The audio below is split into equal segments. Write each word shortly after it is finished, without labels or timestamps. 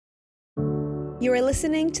You are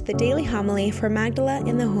listening to the Daily Homily for Magdala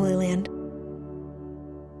in the Holy Land.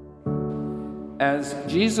 As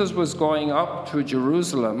Jesus was going up to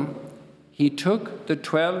Jerusalem, he took the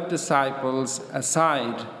 12 disciples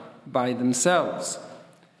aside by themselves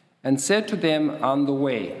and said to them on the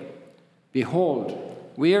way, "Behold,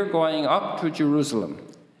 we are going up to Jerusalem,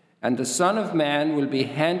 and the Son of Man will be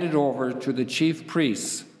handed over to the chief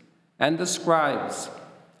priests and the scribes,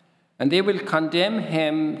 and they will condemn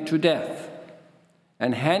him to death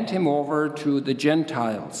and hand him over to the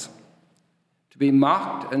Gentiles, to be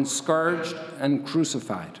mocked and scourged and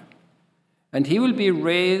crucified. And he will be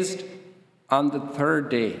raised on the third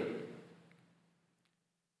day."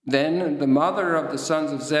 Then the mother of the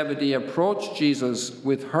sons of Zebedee approached Jesus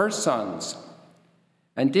with her sons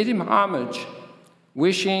and did him homage,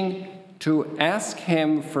 wishing to ask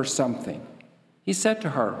him for something. He said to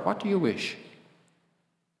her, "What do you wish?"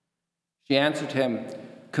 She answered him,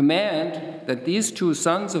 "Command that these 2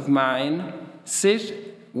 sons of mine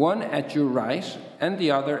sit, one at your right and the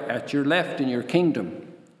other at your left in your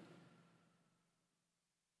kingdom."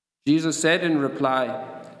 Jesus said in reply,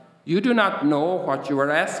 "You do not know what you are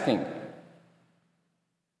asking.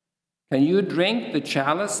 Can you drink the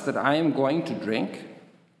chalice that I am going to drink?"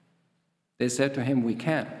 They said to him, "We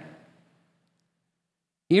can."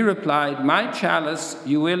 He replied, "My chalice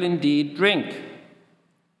you will indeed drink.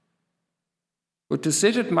 But to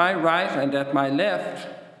sit at my right and at my left,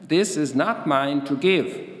 this is not mine to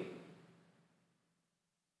give,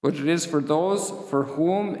 but it is for those for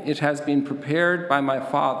whom it has been prepared by my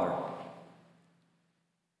Father."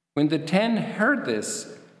 When the 10 heard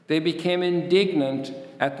this, they became indignant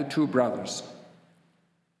at the 2 brothers.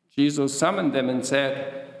 Jesus summoned them and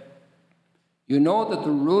said, "You know that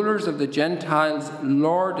the rulers of the Gentiles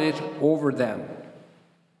lord it over them,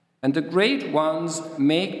 and the great ones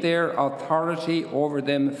make their authority over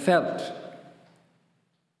them felt.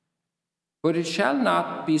 But it shall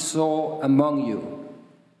not be so among you.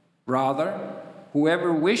 Rather,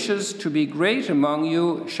 whoever wishes to be great among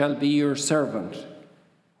you shall be your servant.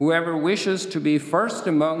 Whoever wishes to be first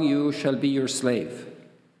among you shall be your slave.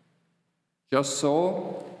 Just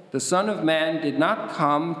so, the Son of Man did not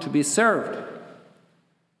come to be served,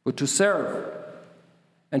 but to serve,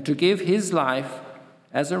 and to give his life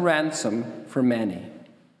as a ransom for many."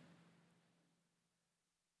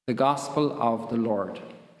 The Gospel of the Lord.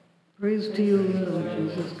 Praise to you, Lord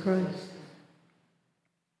Jesus Christ.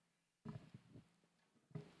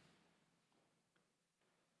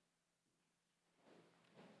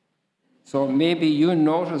 So maybe you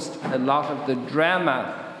noticed a lot of the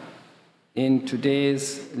drama in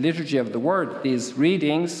today's liturgy of the Word, these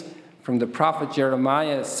readings from the prophet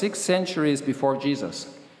Jeremiah 6 centuries before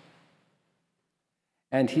Jesus.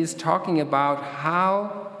 And he's talking about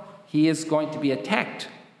how he is going to be attacked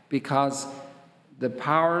because the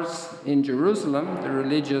powers in Jerusalem, the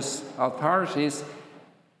religious authorities,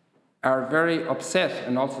 are very upset,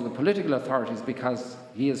 and also the political authorities, because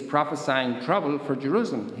he is prophesying trouble for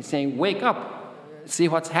Jerusalem. He's saying, "Wake up, see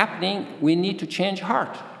what's happening, we need to change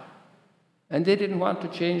heart." And they didn't want to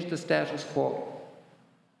change the status quo.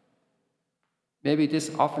 Maybe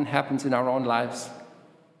this often happens in our own lives.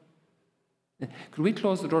 Could we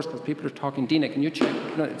close the doors because people are talking? Dina, can you check?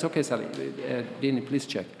 No, it's okay, Sally. Dina, please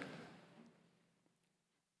check.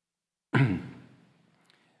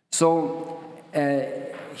 So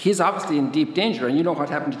he's obviously in deep danger, and you know what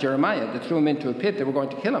happened to Jeremiah. They threw him into a pit. They were going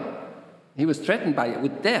to kill him. He was threatened by it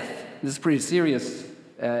with death. This is a pretty serious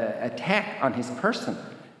attack on his person,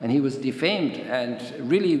 and he was defamed and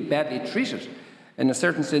really badly treated. In a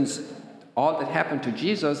certain sense, all that happened to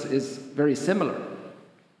Jesus is very similar.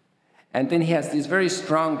 And then he has these very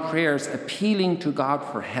strong prayers appealing to God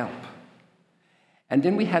for help. And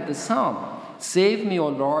then we had the psalm, "Save me, O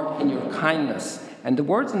Lord, in your kindness." And the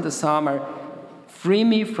words in the psalm are, "Free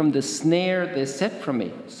me from the snare they set for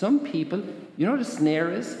me." Some people, you know what a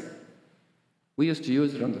snare is? We used to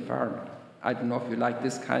use it on the farm. I don't know if you like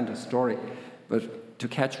this kind of story, but to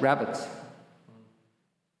catch rabbits, to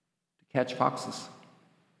catch foxes.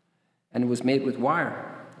 And it was made with wire.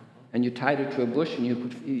 And you tied it to a bush, and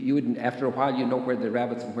you would, after a while, you know where the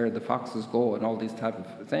rabbits and where the foxes go and all these type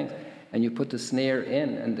of things. And you put the snare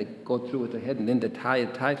in, and they go through with the head, and then they tie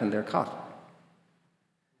it tight, and they're caught.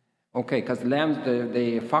 Okay, because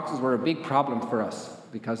the foxes were a big problem for us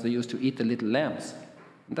because they used to eat the little lambs.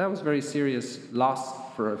 And that was very serious loss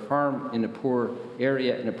for a farm in a poor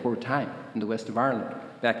area in a poor time in the west of Ireland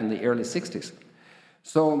back in the early 60s.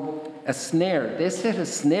 So a snare, they set a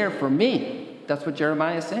snare for me. That's what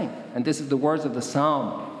Jeremiah is saying. And this is the words of the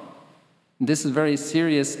psalm. And this is a very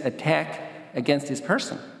serious attack against this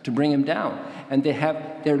person to bring him down. And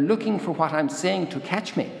they're looking for what I'm saying to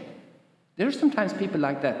catch me. There are sometimes people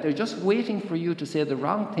like that. They're just waiting for you to say the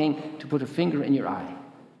wrong thing to put a finger in your eye,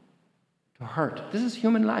 to hurt. This is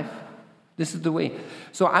human life. This is the way.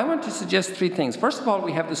 So I want to suggest 3 things. First of all,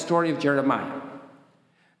 we have the story of Jeremiah.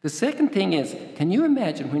 The second thing is, can you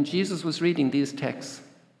imagine when Jesus was reading these texts?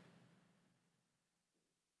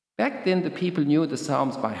 Back then, the people knew the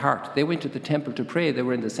Psalms by heart. They went to the temple to pray. They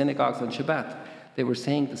were in the synagogues on Shabbat. They were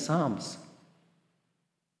saying the Psalms.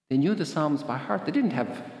 They knew the Psalms by heart. They didn't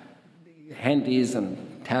have handies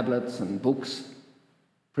and tablets and books,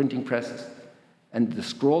 printing presses. And the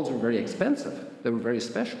scrolls were very expensive. They were very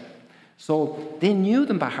special. So they knew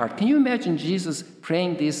them by heart. Can you imagine Jesus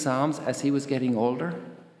praying these Psalms as he was getting older?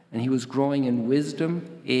 And he was growing in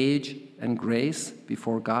wisdom, age, and grace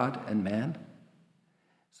before God and man?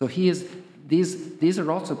 So these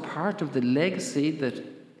are also part of the legacy that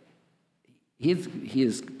he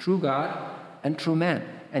is true God and true man.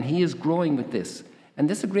 And he is growing with this. And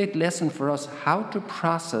this is a great lesson for us, how to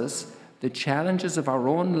process the challenges of our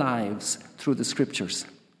own lives through the scriptures.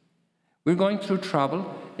 We're going through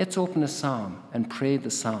trouble. Let's open a psalm and pray the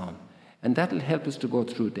psalm. And that'll help us to go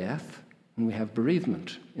through death. When we have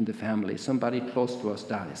bereavement in the family, somebody close to us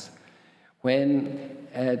dies. When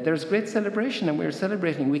there's great celebration and we're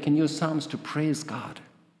celebrating, we can use psalms to praise God.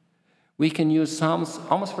 We can use psalms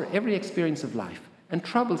almost for every experience of life. And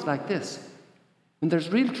troubles like this. When there's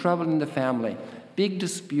real trouble in the family, big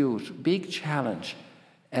dispute, big challenge,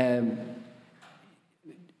 learn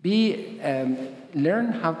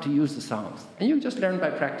how to use the Psalms. And you just learn by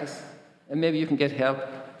practice. And maybe you can get help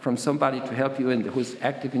from somebody to help you who's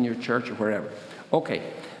active in your church or wherever. Okay,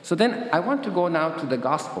 so then I want to go now to the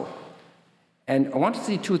gospel. And I want to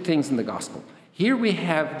see 2 things in the gospel. Here we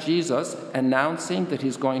have Jesus announcing that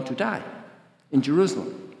he's going to die in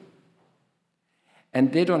Jerusalem.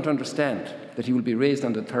 And they don't understand that he will be raised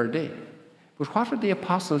on the 3rd day. But what are the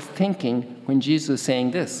apostles thinking when Jesus is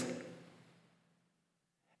saying this?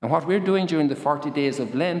 And what we're doing during the 40 days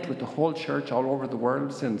of Lent with the whole church all over the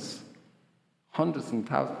world since hundreds and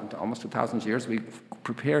thousands, almost 2,000 years, we've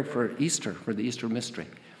prepared for Easter, for the Easter mystery.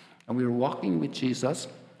 And we were walking with Jesus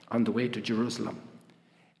on the way to Jerusalem.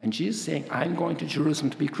 And Jesus saying, I'm going to Jerusalem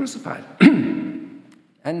to be crucified.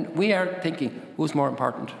 And we are thinking, who's more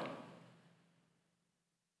important?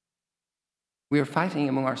 We are fighting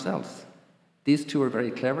among ourselves. These 2 are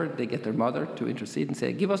very clever. They get their mother to intercede and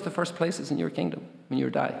say, give us the first places in your kingdom when you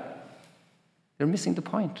die. They're missing the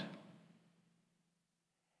point.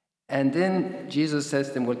 And then Jesus says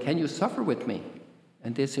to them, well, can you suffer with me?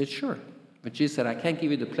 And they said, sure. But Jesus said, I can't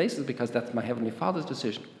give you the places because that's my Heavenly Father's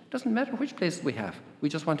decision. It doesn't matter which places we have. We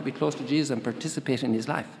just want to be close to Jesus and participate in his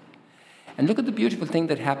life. And look at the beautiful thing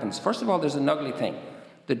that happens. First of all, there's an ugly thing.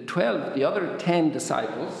 The other 10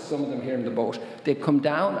 disciples, some of them here in the boat, they come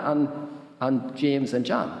down on James and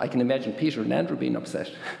John. I can imagine Peter and Andrew being upset.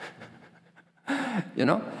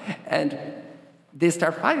 And they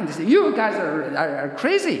start fighting. They say, you guys are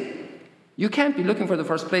crazy. You can't be looking for the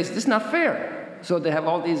first place. This is not fair. So they have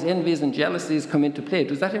all these envies and jealousies come into play.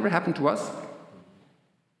 Does that ever happen to us?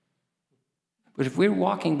 But if we're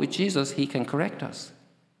walking with Jesus, he can correct us.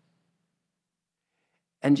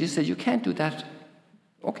 And Jesus said, you can't do that.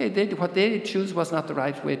 Okay, what they choose was not the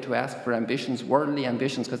right way to ask for ambitions, worldly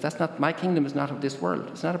ambitions, because that's not, my kingdom is not of this world.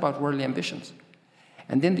 It's not about worldly ambitions.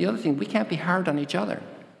 And then the other thing, we can't be hard on each other.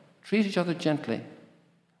 Treat each other gently.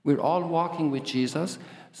 We're all walking with Jesus.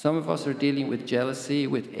 Some of us are dealing with jealousy,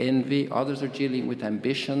 with envy. Others are dealing with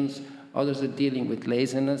ambitions. Others are dealing with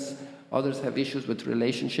laziness. Others have issues with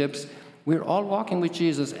relationships. We're all walking with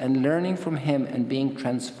Jesus and learning from him and being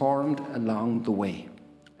transformed along the way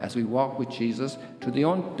as we walk with Jesus to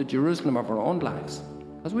the Jerusalem of our own lives.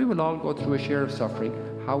 Because we will all go through a share of suffering.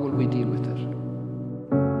 How will we deal with it?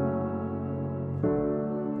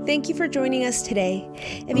 Thank you for joining us today.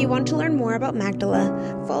 If you want to learn more about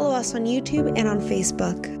Magdala, follow us on YouTube and on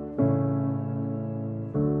Facebook.